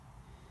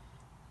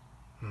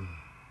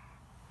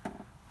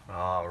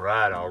All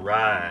right, all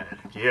right.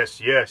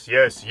 Yes.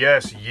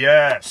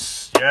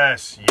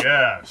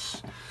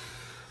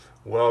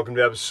 Welcome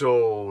to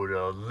episode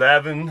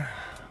 11.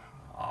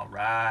 All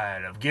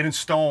right, of Getting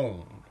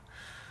Stoned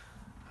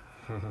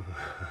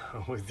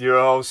with your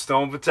host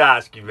Stone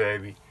Petoskey,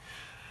 baby.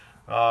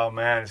 Oh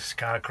man, it's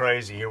kind of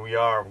crazy. Here we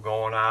are. We're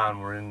going on.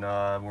 We're in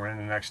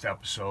the next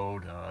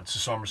episode. It's the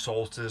summer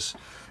solstice.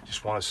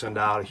 Just want to send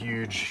out a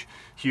huge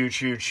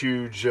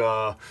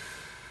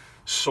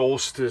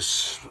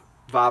solstice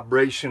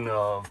vibration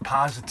of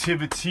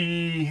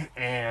positivity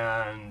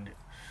and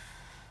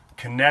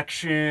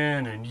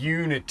connection and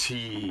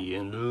unity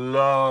and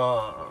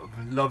love.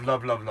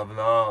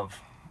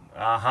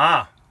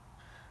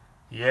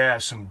 Yeah,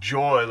 some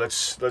joy.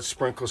 Let's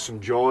sprinkle some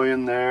joy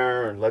in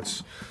there, and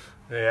let's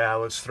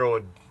throw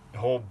a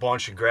whole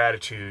bunch of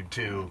gratitude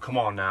too. Come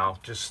on now,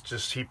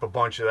 just heap a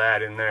bunch of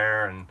that in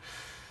there,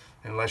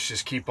 and let's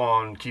just keep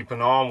on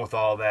keeping on with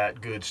all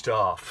that good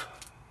stuff.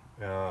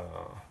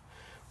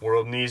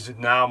 World needs it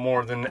now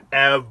more than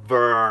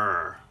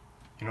ever.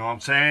 You know what I'm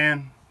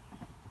saying?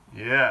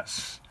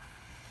 Yes.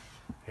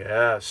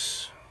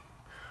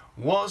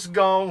 What's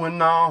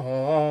going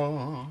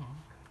on?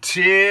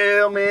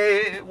 Tell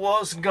me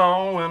what's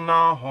going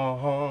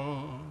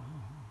on.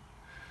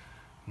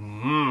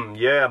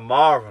 Yeah,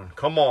 Marvin.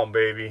 Come on,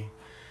 baby.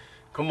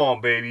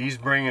 He's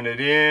bringing it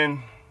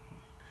in.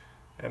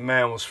 That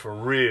man was for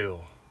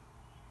real.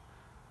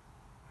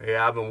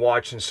 Yeah, I've been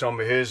watching some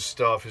of his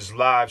stuff. His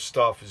live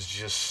stuff is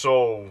just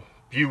so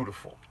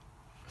beautiful.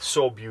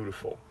 So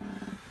beautiful.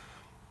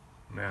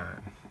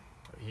 Man.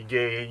 He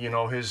gave,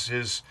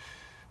 his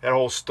that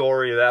whole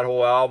story of that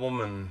whole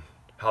album and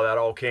how that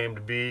all came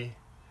to be.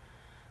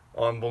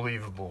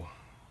 Unbelievable.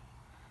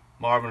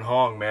 Marvin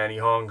hung, man.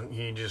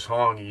 He just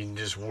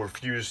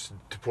refused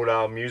to put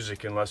out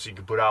music unless he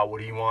could put out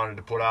what he wanted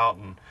to put out,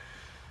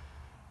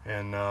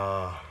 and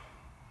the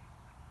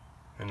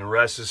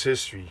rest is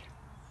history.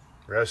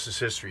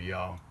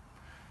 Y'all.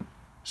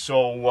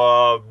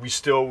 So we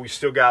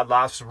still got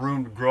lots of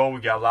room to grow.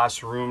 We got lots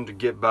of room to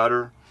get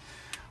better.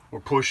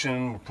 We're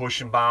pushing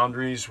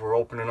boundaries. We're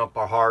opening up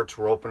our hearts.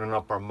 We're opening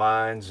up our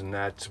minds, and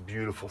that's a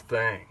beautiful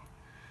thing.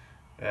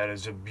 That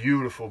is a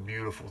beautiful,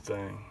 beautiful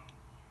thing.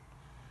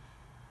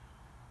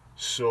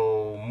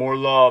 So more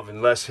love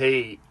and less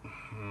hate.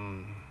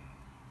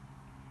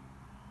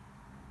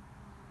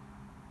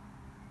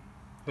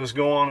 Let's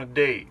go on a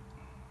date.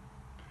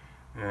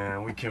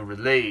 And we can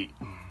relate.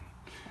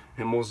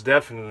 And most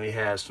definitely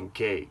have some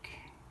cake.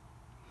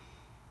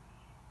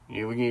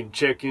 We can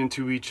check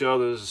into each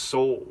other's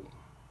soul.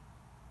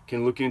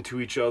 Can look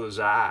into each other's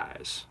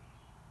eyes.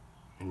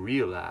 And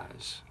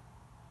realize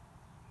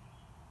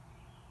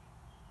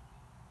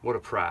what a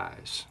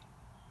prize.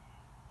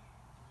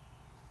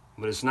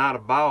 But it's not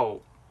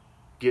about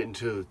getting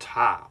to the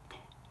top.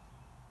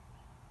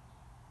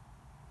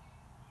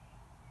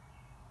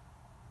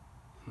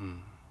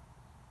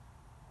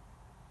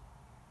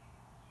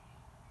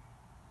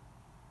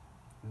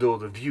 Though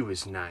the view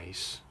is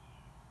nice.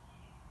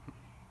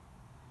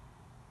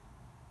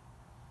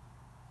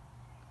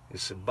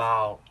 It's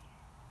about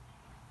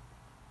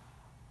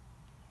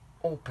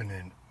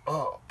opening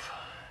up.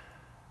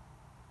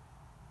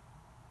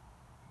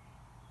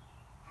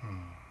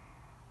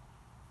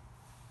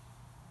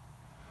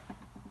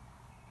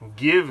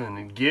 Giving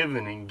and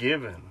giving and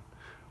giving.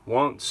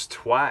 Once,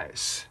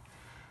 twice,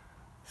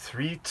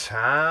 3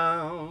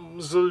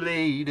 times a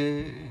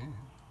lady.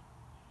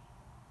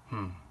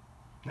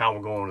 Now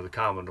we're going to the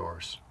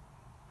Commodores.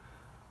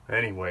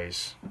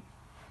 Anyways,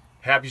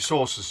 happy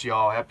solstice,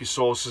 y'all. Happy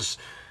solstice.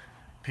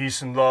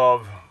 Peace and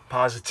love,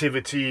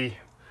 positivity.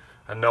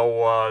 I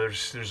know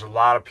there's a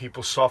lot of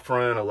people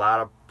suffering, a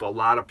lot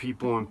of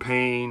people in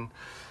pain,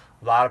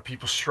 a lot of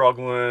people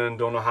struggling,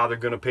 don't know how they're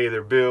going to pay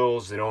their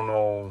bills. They don't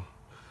know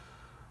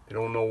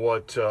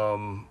what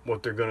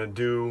they're going to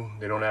do.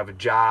 They don't have a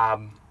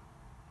job.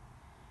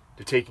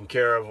 They're taking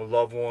care of a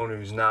loved one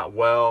who's not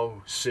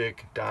well,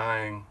 sick,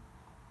 dying.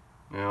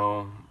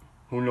 Who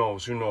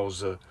knows?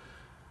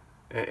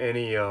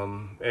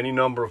 Any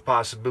number of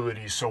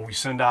possibilities. So we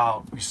send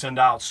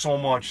out so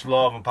much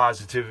love and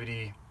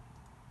positivity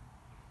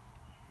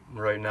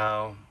right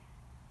now.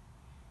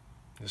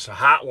 It's a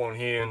hot one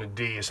here in the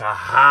D. It's a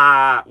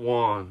hot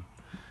one.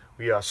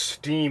 We are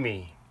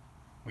steamy.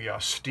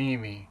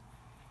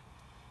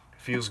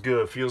 Feels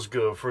good.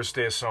 First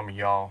day of summer,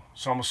 y'all.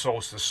 Summer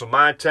solstice. So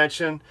my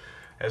intention,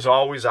 as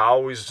always, I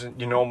always,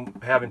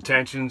 have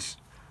intentions,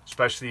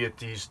 especially at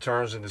these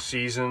turns in the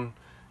season.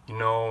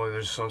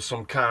 There's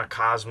some kind of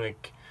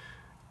cosmic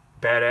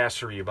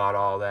badassery about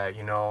all that,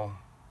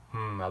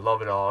 I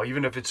love it all.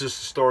 Even if it's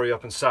just a story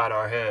up inside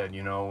our head,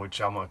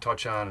 which I'm going to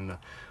touch on in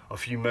a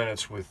few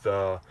minutes with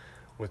the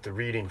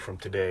reading from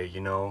today,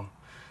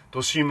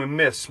 Those human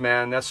myths,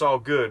 man, that's all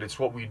good. It's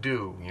what we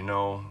do,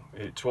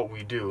 It's what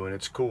we do, and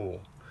it's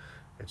cool.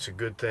 It's a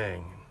good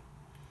thing.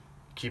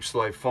 Keeps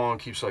life fun,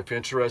 keeps life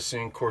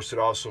interesting. Of course, it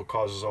also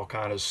causes all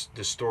kind of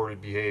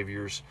distorted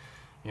behaviors,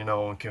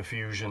 and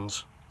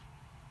confusions.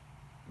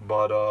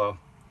 But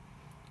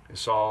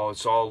It's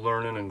all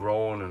learning and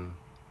growing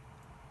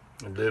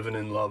and living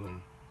and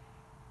loving.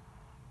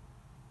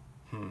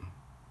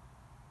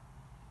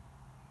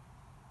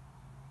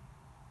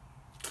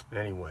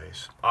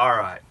 Anyways, all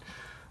right.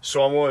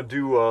 So I'm going to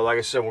do, like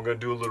I said, we're going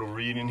to do a little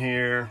reading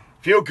here.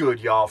 Feel good,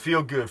 y'all.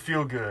 Feel good.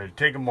 Feel good.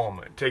 Take a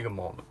moment. Take a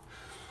moment.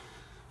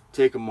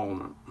 Take a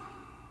moment.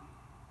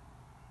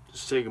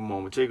 Just take a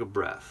moment. Take a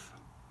breath.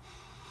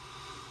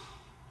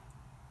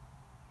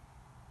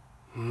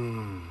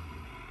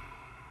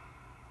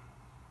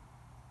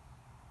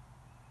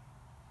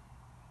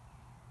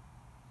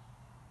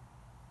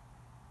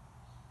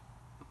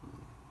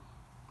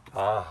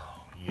 Oh,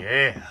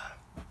 yeah.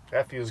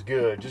 That feels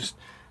good.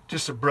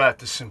 Just a breath,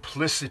 the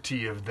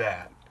simplicity of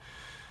that.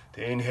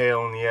 The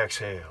inhale and the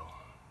exhale.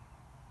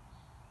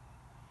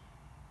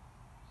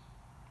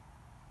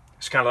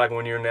 It's kind of like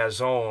when you're in that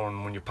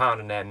zone, when you're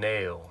pounding that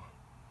nail,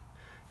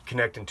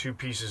 connecting two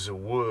pieces of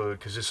wood,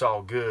 because it's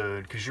all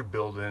good, because you're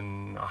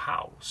building a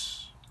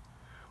house.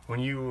 When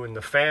you and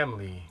the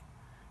family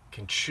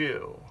can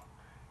chill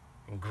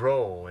and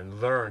grow and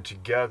learn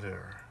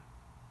together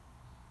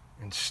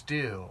and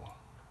still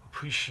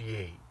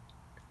appreciate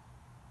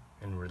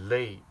and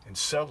relate and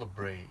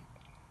celebrate.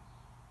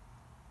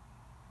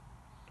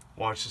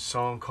 Watch the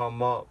sun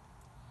come up.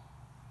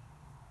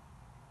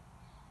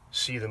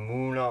 See the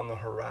moon on the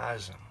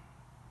horizon.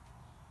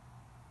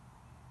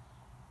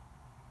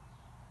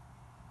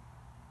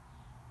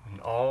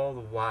 And all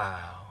the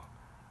while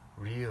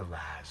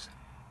realizing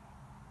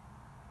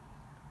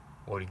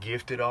what a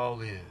gift it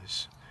all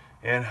is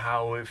and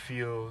how it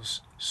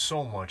feels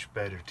so much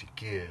better to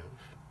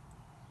give,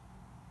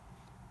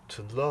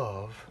 to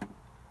love,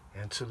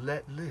 and to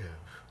let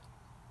live.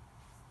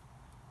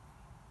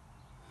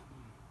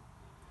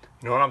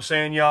 You know what I'm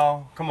saying,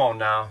 y'all? Come on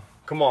now.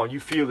 Come on, you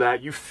feel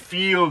that. You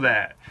feel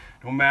that.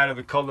 No matter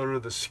the color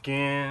of the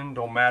skin,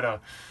 don't matter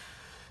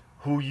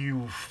who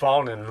you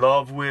fall in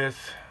love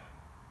with.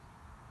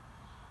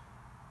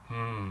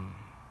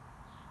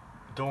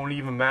 Don't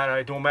even matter.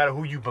 It don't matter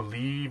who you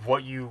believe,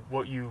 what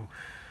you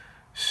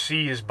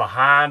see is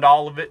behind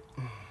all of it.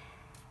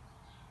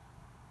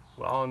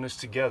 We're all in this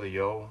together,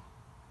 yo.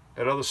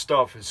 That other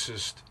stuff is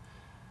just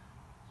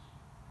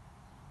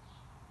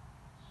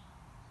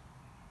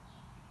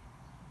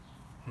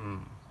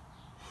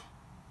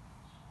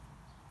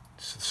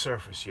it's the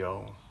surface,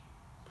 yo.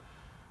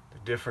 The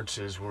difference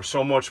is we're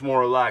so much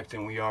more alike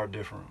than we are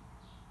different.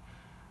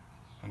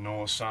 I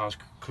know it sounds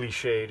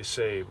cliche to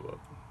say, but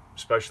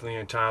especially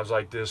in times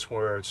like this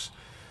where it's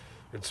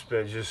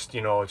been just,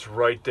 it's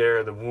right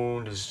there. The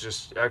wound is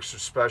just extra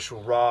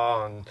special,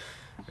 raw, and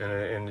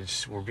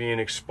we're being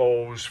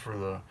exposed for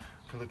the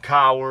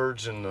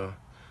cowards and the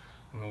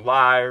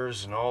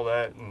liars and all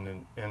that,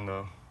 and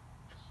the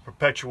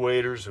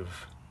perpetuators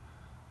of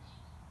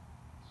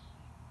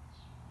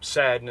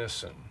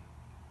sadness and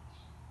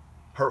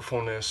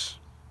hurtfulness.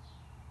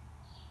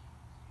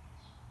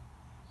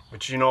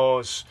 But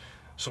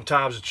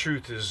sometimes the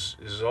truth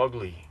is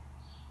ugly,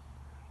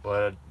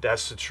 but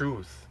that's the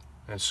truth.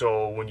 And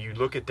so when you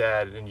look at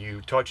that and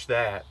you touch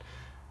that,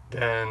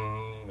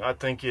 then I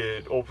think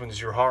it opens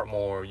your heart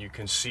more. You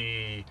can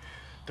see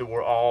that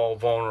we're all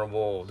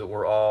vulnerable, that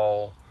we're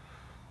all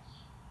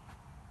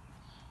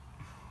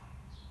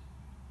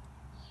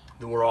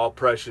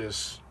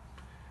precious,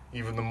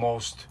 even the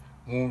most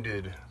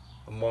wounded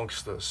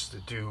amongst us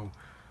that do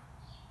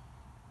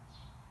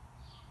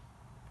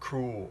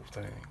cruel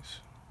things.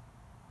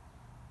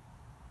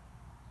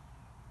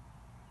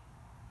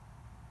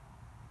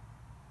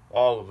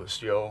 All of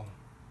us, yo.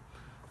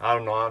 I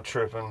don't know, I'm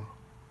tripping.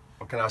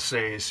 What can I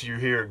say? It's you're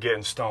here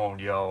getting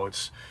stoned, yo.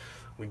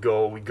 We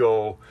go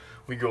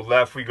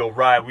left, we go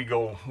right, we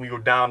go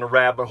down the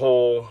rabbit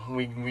hole.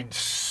 We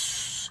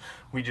just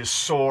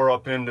soar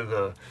up into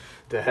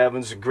the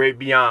heavens, the great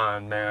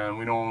beyond, man.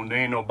 There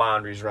ain't no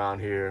boundaries around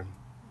here.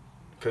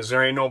 Cause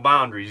there ain't no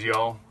boundaries,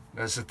 yo.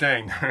 That's the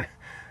thing.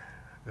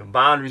 The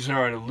boundaries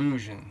are an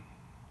illusion.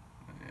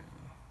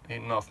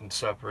 Ain't nothing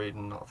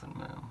separating nothing,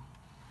 man.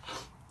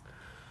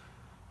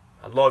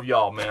 I love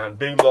y'all, man.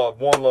 Big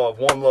love, one love,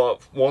 one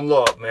love, one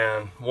love,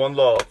 man. One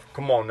love.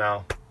 Come on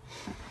now.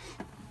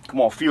 Come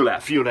on, feel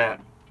that, feel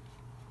that.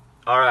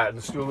 All right,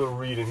 let's do a little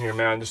reading here,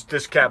 man.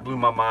 This cat blew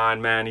my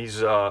mind, man. He's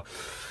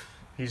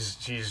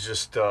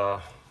just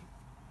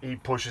he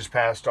pushes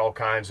past all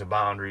kinds of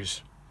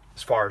boundaries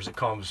as far as it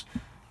comes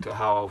to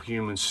how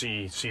humans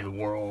see the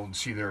world,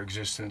 see their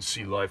existence,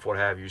 see life, what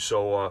have you.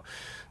 So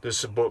this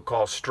is a book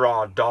called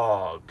Straw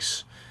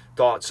Dogs: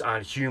 Thoughts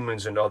on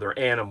Humans and Other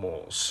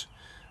Animals.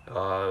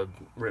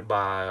 Written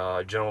by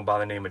a gentleman by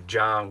the name of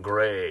John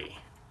Gray.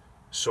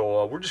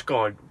 So we're just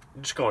going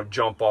to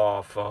jump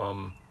off.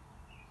 I'll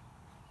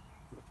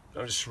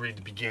just read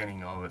the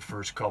beginning of it,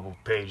 first couple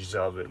pages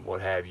of it, what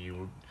have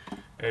you.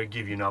 It'll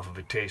give you enough of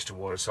a taste of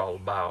what it's all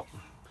about.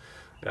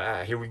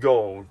 Here we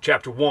go.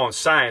 Chapter 1: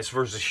 Science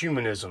versus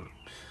Humanism.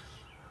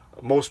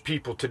 Most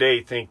people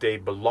today think they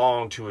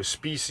belong to a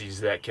species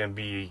that can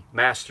be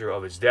master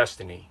of its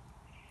destiny.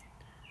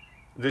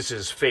 This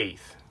is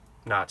faith,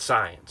 not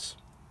science.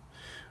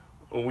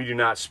 we do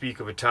not speak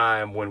of a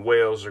time when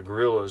whales or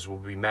gorillas will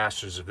be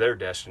masters of their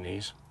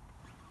destinies.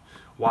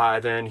 Why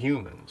then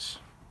humans?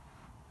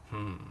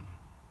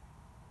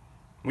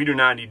 We do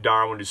not need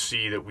Darwin to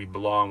see that we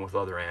belong with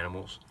other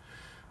animals.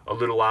 A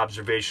little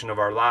observation of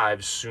our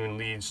lives soon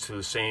leads to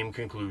the same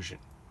conclusion.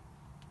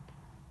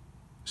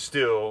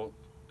 Still,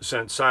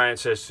 since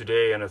science has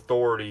today an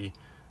authority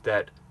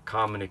that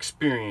common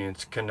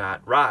experience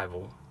cannot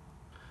rival,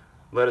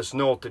 let us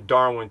note that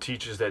Darwin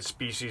teaches that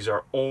species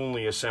are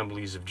only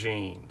assemblies of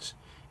genes,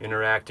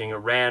 interacting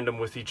at random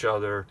with each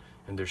other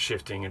in their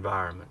shifting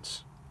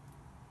environments.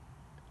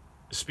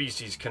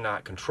 Species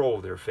cannot control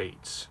their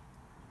fates.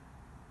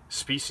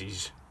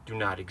 Species do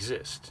not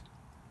exist.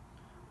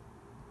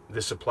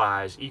 This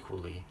applies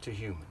equally to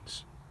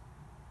humans.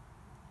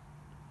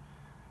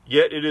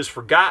 Yet it is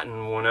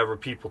forgotten whenever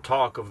people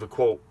talk of the,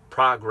 quote,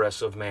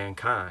 progress of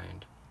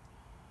mankind.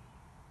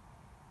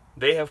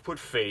 They have put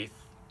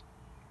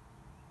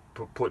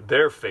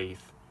their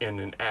faith in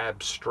an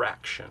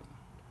abstraction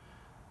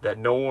that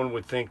no one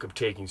would think of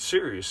taking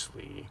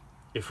seriously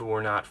if it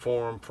were not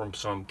formed from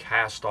some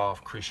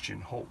cast-off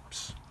Christian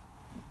hopes.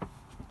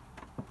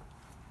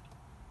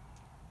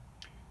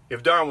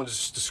 If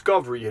Darwin's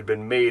discovery had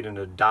been made in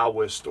a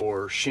Taoist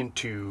or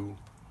Shinto,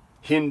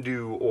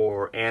 Hindu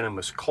or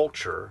animist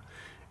culture,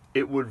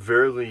 it would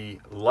very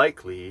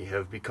likely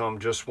have become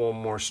just one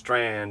more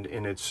strand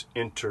in its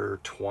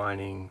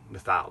intertwining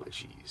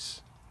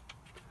mythologies.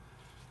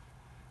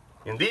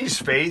 In these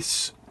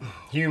faiths,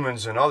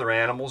 humans and other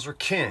animals are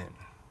kin.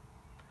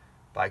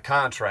 By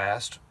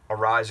contrast,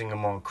 arising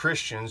among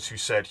Christians who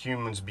set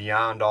humans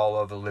beyond all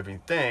other living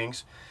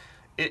things,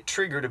 it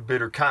triggered a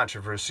bitter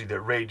controversy that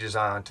rages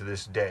on to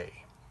this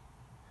day.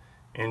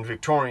 In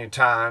Victorian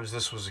times,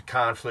 this was a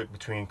conflict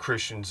between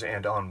Christians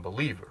and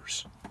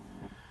unbelievers.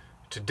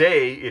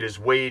 Today, it is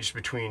waged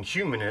between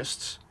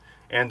humanists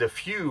and the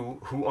few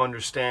who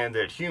understand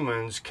that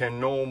humans can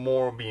no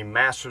more be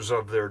masters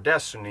of their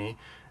destiny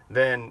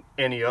than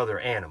any other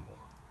animal.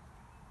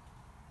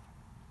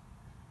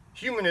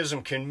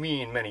 Humanism can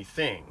mean many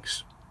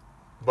things,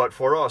 but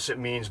for us it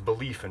means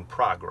belief in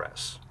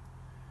progress.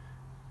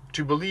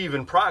 To believe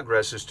in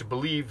progress is to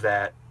believe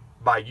that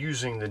by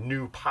using the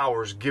new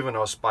powers given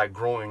us by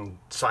growing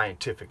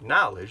scientific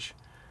knowledge,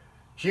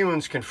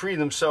 humans can free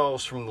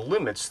themselves from the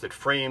limits that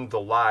frame the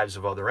lives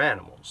of other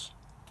animals.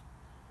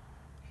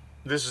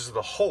 This is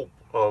the hope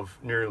of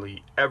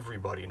nearly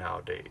everybody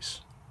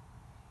nowadays.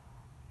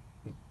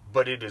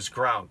 But it is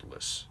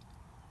groundless.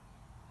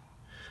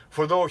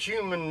 For though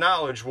human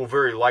knowledge will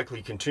very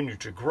likely continue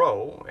to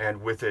grow,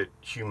 and with it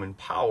human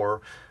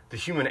power, the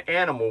human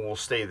animal will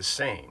stay the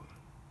same.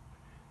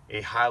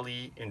 A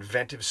highly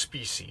inventive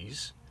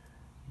species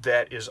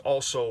that is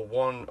also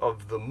one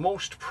of the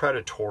most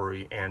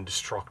predatory and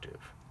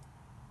destructive.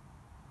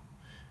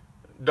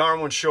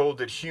 Darwin showed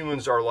that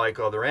humans are like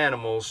other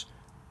animals.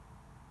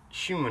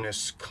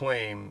 Humanists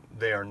claim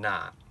they are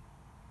not.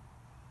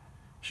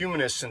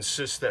 Humanists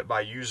insist that by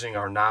using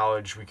our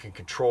knowledge we can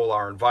control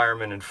our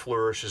environment and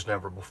flourish as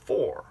never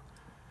before.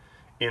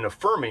 In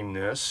affirming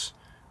this,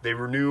 they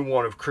renew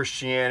one of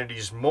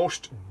Christianity's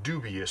most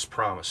dubious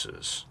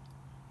promises: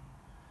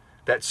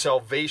 that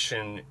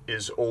salvation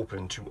is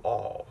open to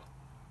all.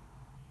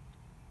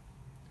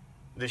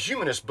 The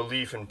humanist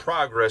belief in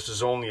progress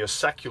is only a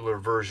secular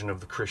version of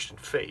the Christian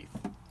faith.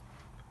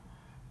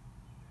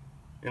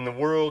 In the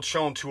world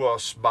shown to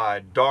us by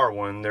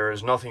Darwin, there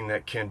is nothing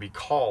that can be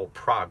called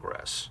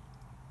progress.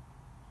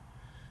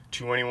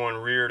 To anyone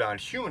reared on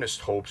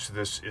humanist hopes,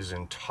 this is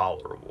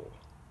intolerable.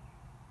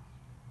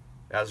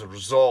 As a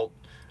result,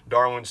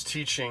 Darwin's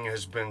teaching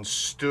has been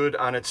stood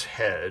on its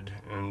head,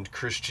 and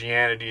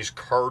Christianity's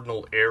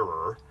cardinal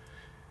error,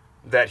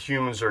 that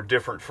humans are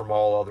different from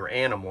all other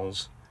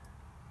animals,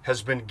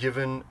 has been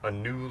given a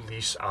new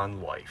lease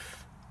on life.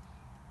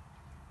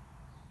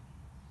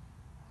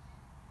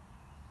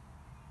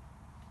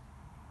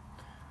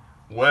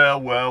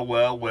 Well.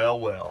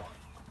 Well.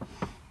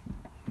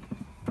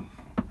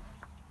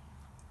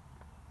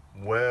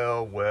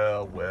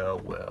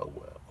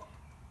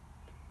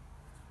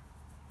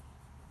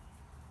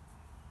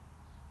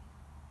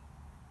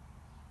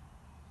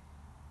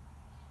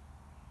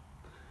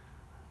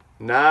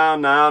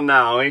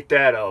 Now, ain't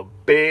that a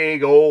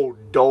big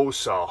old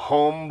dose of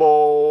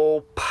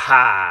humble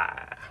pie?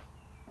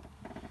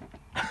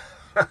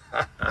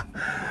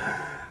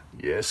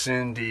 Yes,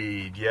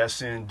 indeed.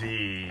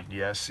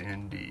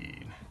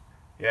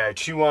 Yeah,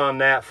 chew on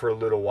that for a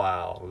little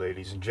while,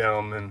 ladies and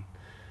gentlemen.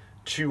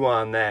 Chew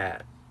on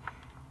that.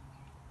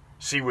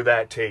 See where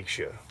that takes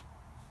you.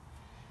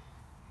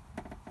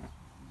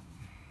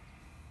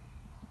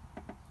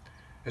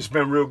 It's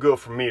been real good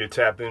for me to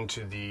tap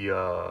into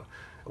the,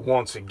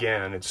 once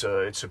again, it's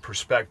a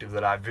perspective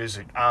that I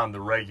visit on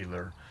the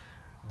regular.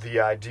 The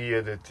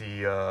idea that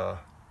the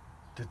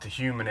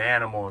human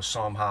animal is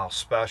somehow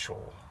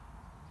special,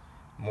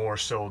 more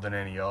so than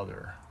any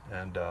other.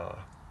 And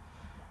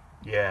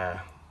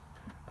yeah,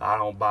 I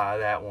don't buy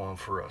that one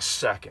for a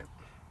second.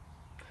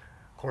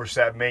 Of course,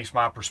 that makes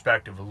my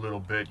perspective a little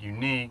bit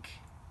unique,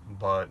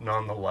 but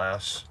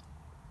nonetheless,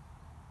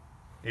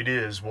 it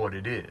is what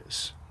it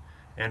is.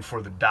 And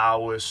for the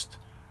Taoist,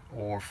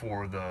 or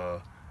for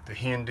the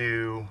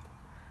Hindu,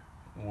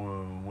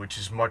 which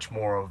is much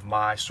more of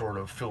my sort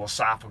of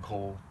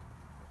philosophical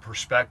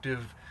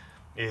perspective,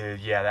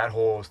 yeah, that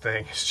whole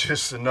thing is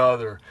just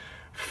another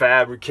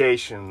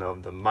fabrication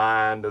of the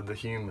mind of the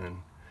human.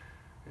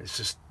 It's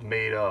just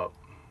made up.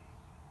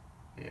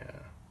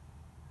 Yeah.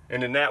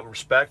 And in that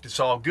respect, it's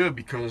all good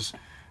because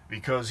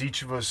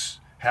each of us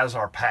has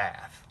our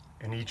path,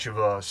 and each of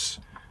us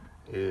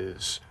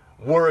is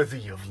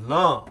worthy of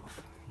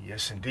love.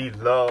 Yes, indeed,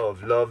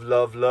 love, love,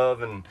 love,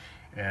 love, and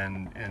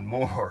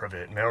more of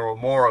it,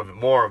 more of it,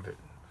 more of it.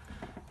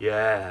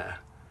 Yeah.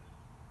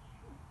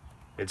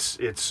 It's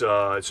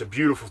a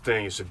beautiful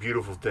thing. It's a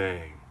beautiful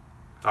thing.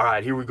 All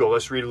right, here we go.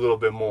 Let's read a little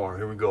bit more.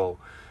 Here we go.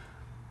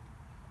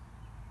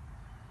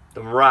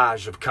 The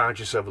mirage of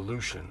conscious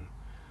evolution.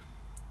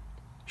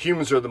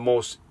 Humans are the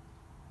most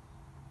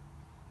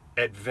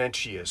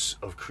adventitious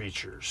of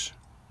creatures,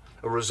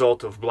 a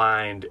result of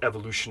blind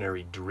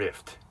evolutionary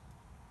drift.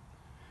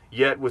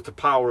 Yet, with the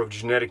power of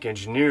genetic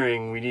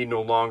engineering, we need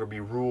no longer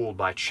be ruled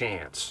by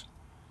chance.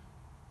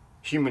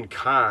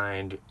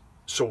 Humankind,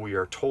 so we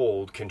are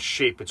told, can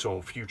shape its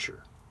own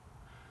future.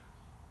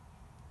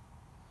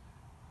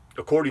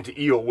 According to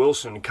E.O.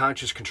 Wilson,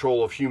 conscious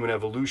control of human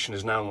evolution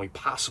is not only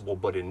possible,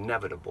 but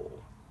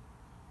inevitable.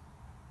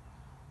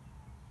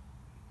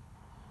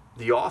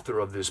 The author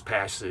of this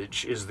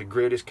passage is the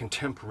greatest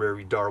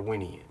contemporary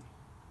Darwinian.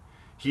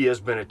 He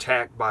has been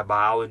attacked by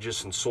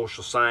biologists and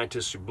social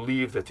scientists who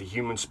believe that the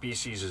human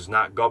species is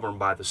not governed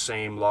by the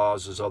same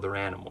laws as other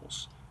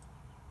animals.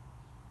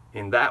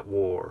 In that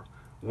war,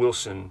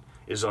 Wilson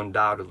is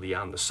undoubtedly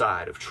on the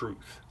side of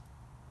truth.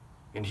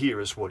 And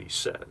here is what he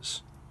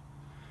says.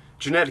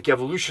 Genetic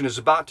evolution is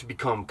about to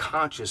become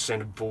conscious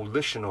and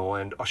volitional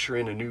and usher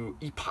in a new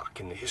epoch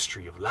in the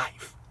history of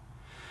life.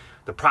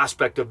 The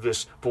prospect of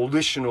this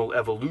volitional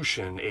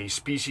evolution, a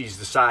species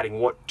deciding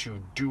what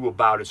to do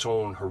about its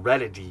own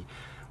heredity,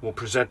 will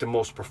present the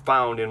most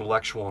profound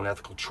intellectual and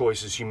ethical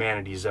choices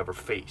humanity has ever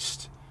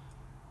faced.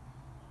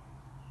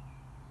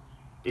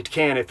 It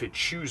can, if it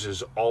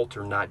chooses,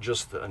 alter not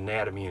just the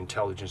anatomy and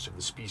intelligence of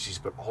the species,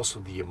 but also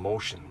the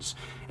emotions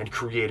and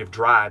creative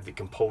drive that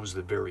compose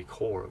the very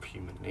core of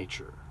human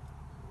nature.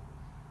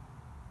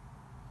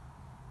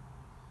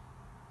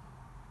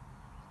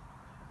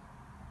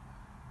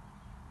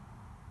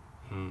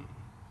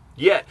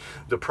 Yet,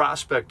 the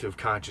prospect of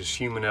conscious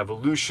human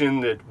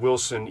evolution that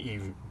Wilson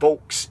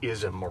evokes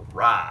is a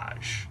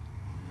mirage.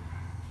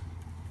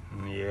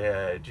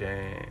 Yeah,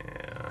 Jan.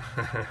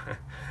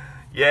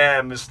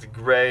 Yeah, Mr.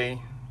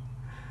 Gray.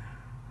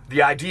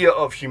 The idea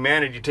of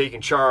humanity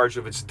taking charge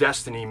of its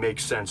destiny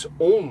makes sense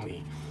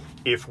only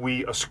if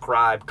we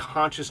ascribe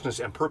consciousness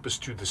and purpose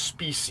to the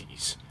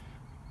species.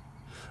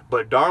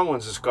 But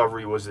Darwin's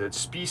discovery was that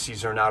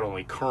species are not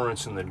only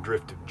currents in the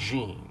drift of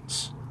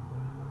genes.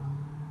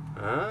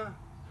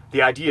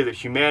 The idea that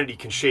humanity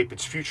can shape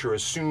its future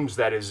assumes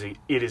that it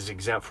is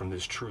exempt from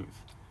this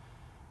truth.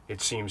 It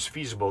seems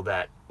feasible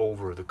that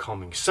over the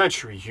coming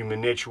century,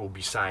 human nature will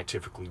be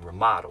scientifically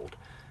remodeled.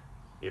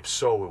 If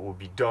so, it will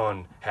be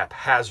done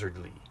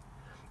haphazardly,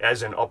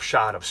 as an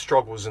upshot of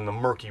struggles in the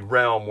murky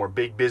realm where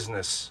big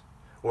business,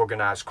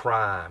 organized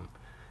crime,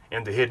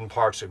 and the hidden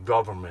parts of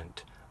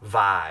government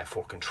vie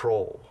for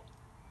control.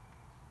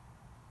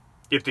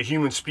 If the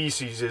human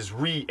species is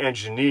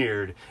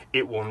re-engineered,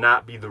 it will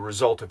not be the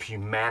result of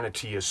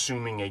humanity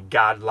assuming a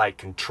godlike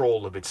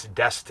control of its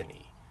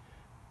destiny.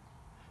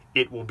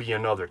 It will be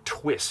another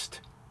twist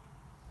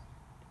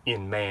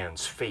in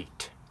man's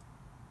fate.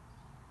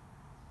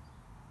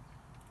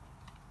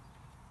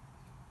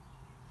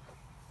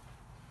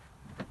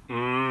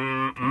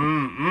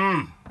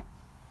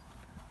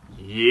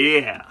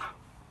 Yeah.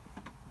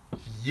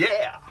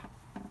 Yeah.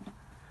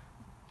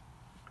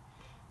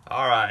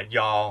 All right,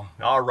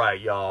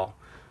 y'all.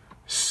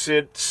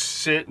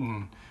 Sit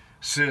and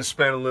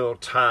spend a little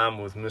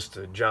time with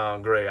Mr.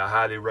 John Gray. I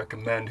highly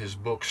recommend his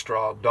book,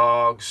 Straw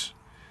Dogs.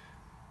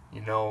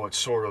 You know, it's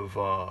sort of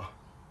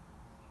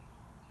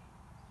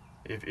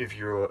if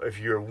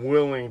you're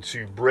willing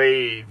to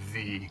brave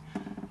the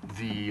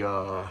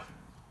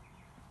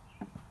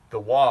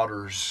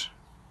waters,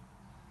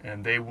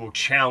 and they will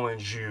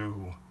challenge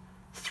you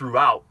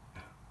throughout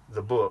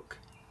the book.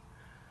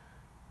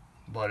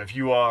 But if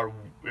you are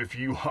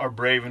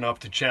brave enough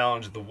to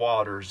challenge the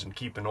waters and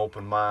keep an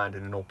open mind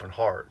and an open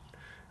heart,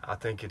 I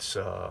think it's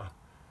a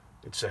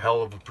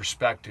hell of a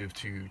perspective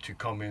to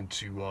come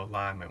into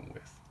alignment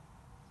with.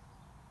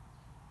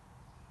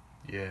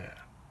 Yeah.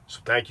 So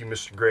thank you,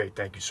 Mr. Gray.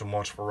 Thank you so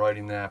much for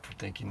writing that, for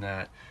thinking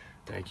that.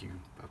 Thank you.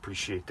 I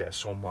appreciate that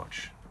so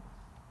much.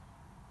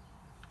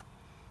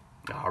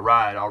 All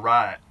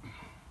right.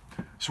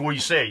 So what do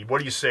you say?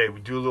 We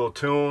do a little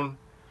tune.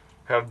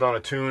 Have done a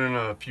tune in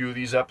a few of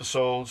these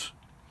episodes.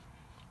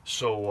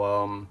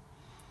 So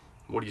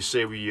what do you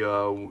say we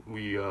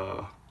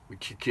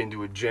kick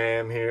into a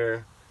jam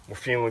here? We're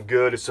feeling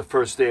good. It's the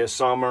first day of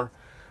summer.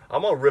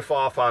 I'm gonna riff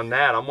off on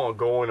that. I'm gonna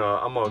go in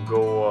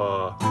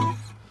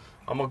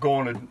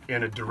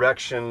a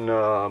direction.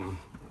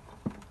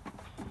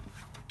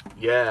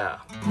 Yeah.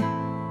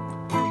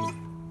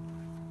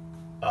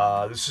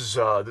 This is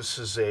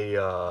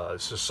a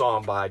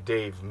song by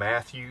Dave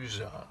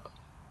Matthews.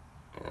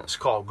 It's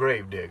called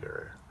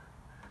Gravedigger.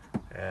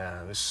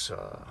 Yeah, this.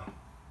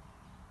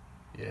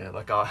 Yeah,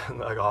 like I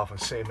often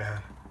say,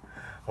 man.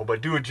 Hope I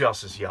do it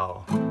justice,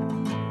 y'all.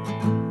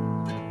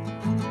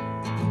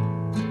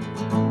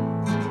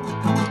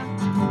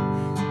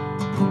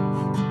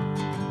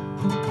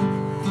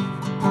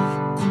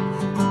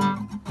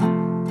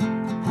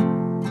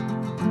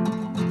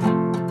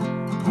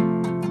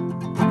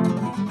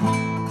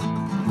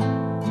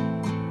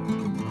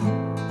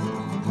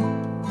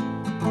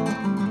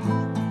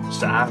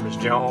 Cyrus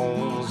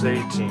Jones,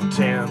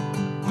 1810,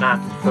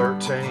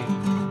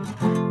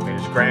 1913. Made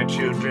his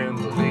grandchildren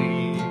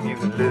believe he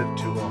lived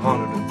to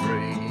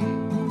 103.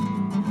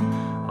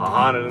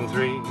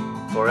 103,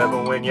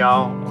 forever when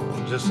y'all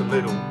just a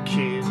little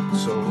kid.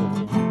 So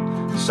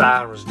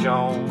Cyrus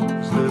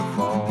Jones lived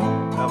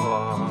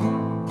forever.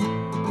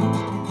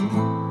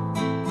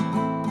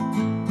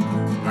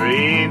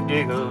 Grave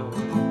digger,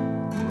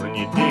 when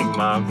you dig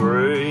my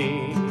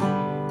grave,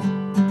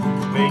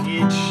 make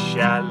it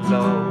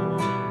shallow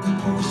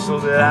so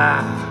that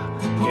I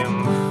can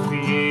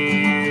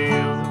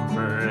feel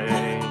the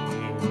rain.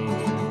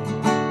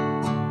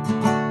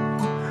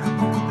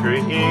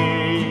 Grave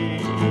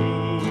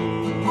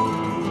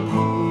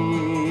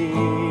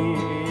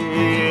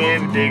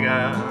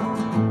digger,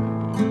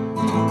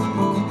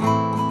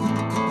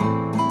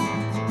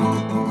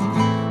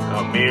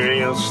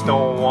 Muriel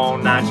Stonewall,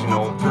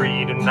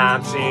 1903 to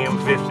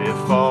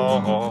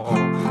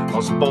 1954.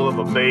 Lost both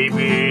of her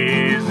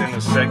babies in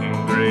the second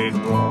Great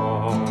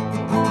War.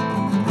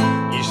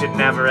 You should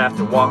never have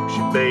to watch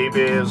your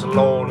babies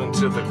alone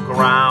into the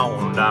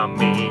ground. I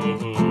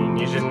mean,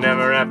 you should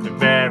never have to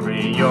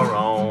bury your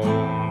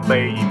own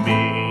baby.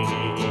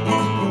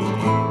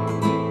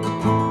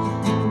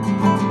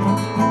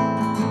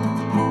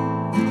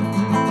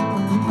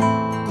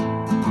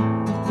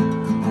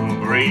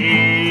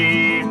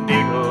 Grave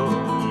digger,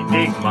 you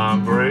dig my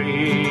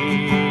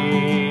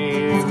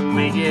grave,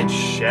 make it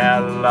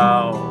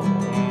shallow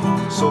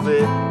so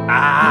that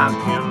I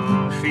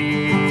can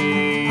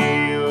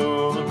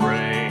feel the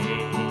rain.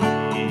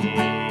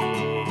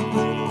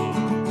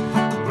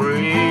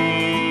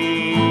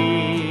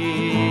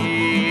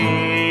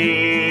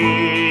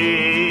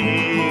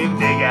 Grave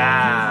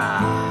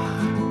digger,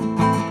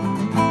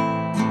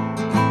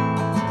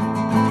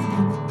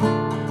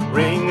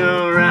 ring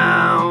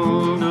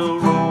around the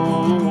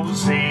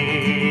rosy,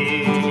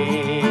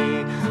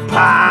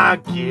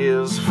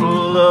 pockets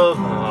full of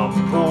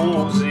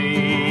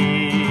posy,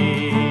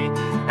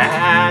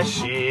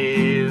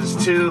 ashes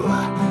to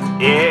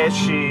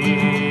ashes,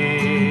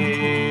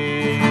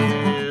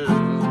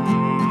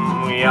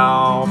 we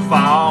all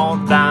fall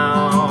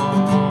down.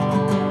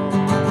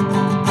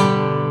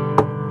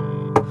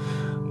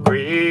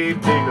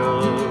 Grave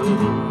digger,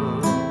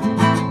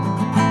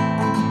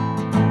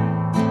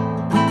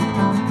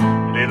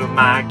 little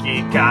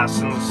Mikey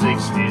Carson,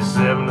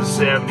 67 to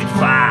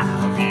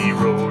 75, he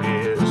rode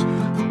his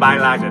bike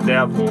like the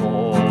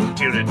devil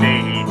till the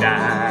day he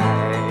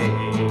dies.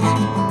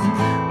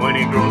 When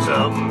he grows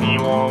up, he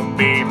won't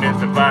be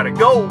Mr. Body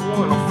Go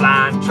on a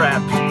flying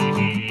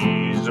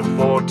trapeze of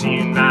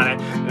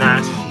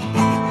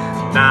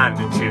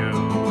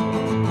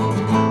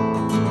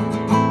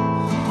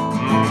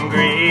 1992.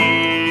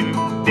 Grave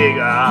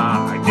digger,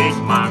 I dig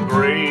my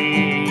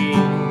grave,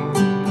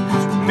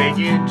 make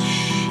it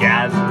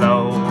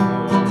shallow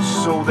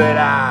so that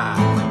I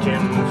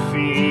can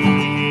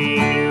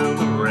feel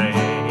the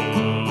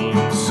rain,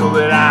 so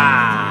that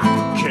I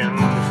can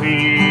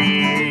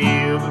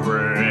feel the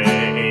rain.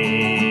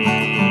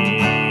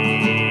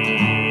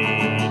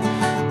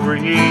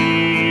 Grave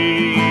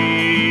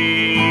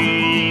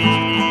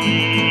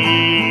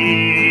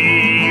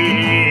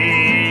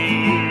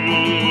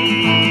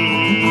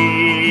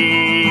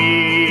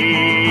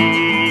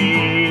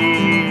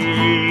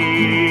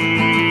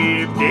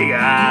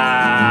digger.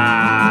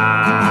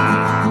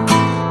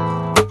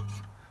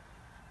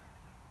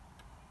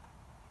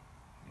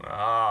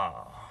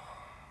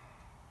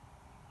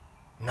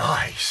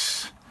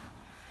 Nice.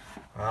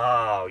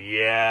 Oh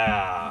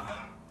yeah,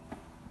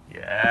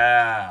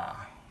 yeah.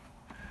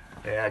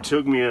 Yeah, it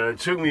took me a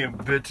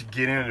bit to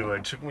get into it.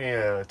 It took me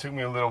a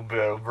little bit,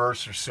 a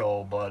verse or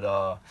so,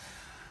 but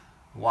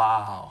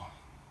wow.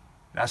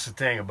 That's the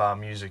thing about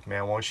music,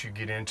 man. Once you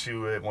get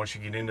into it, once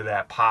you get into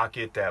that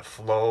pocket, that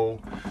flow,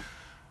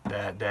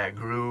 that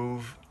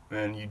groove,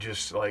 and you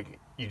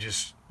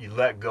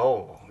let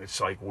go. It's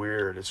like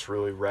weird. It's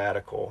really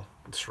radical.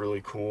 It's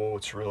really cool.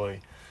 It's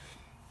really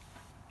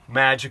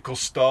magical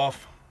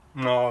stuff.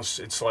 No,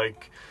 it's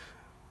like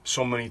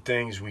so many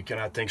things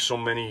I think so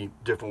many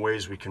different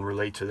ways we can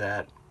relate to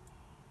that.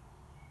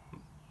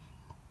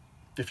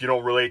 If you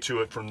don't relate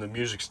to it from the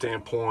music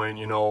standpoint,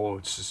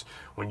 it's just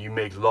when you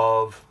make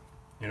love,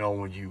 You know,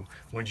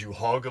 when you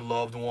hug a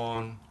loved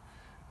one,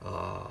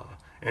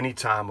 any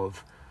time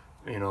of,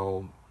 you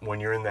know, when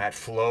you're in that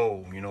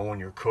flow, you know, when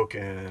you're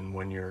cooking,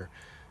 when you're,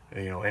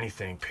 you know,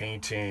 anything,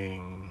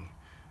 painting,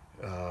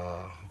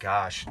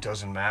 gosh, it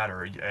doesn't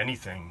matter,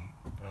 anything,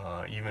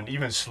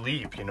 even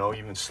sleep, you know,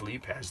 even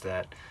sleep has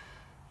that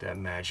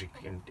magic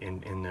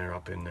in there,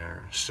 up in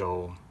there.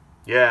 So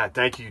yeah,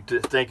 thank you,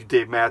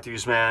 Dave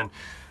Matthews, man.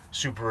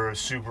 Super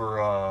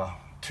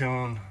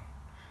tune,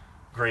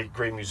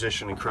 great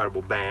musician,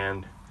 incredible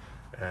band,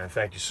 and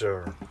thank you,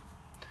 sir.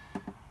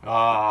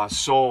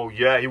 So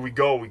yeah, here we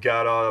go. We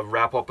gotta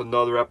wrap up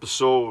another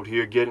episode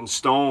here, Getting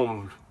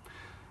Stoned,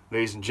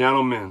 ladies and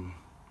gentlemen,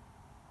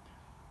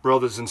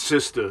 brothers and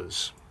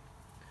sisters.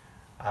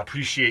 I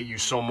appreciate you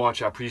so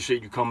much. I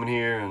appreciate you coming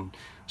here and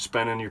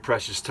spending your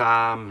precious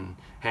time and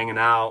hanging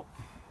out.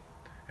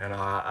 And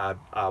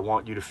I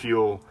want you to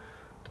feel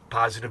the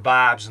positive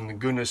vibes and the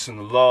goodness and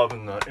the love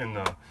and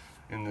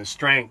the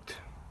strength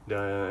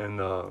and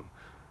the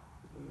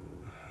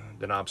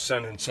that I'm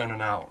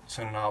sending out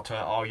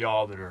to all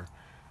y'all that are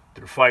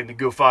fighting the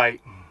good fight,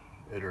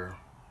 that are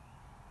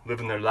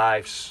living their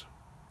lives,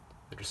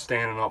 that are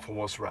standing up for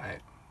what's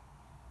right.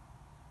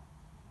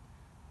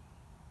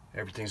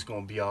 Everything's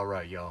gonna be all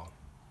right, y'all.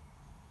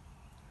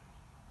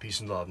 Peace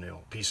and love,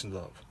 Neil. Peace and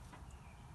love.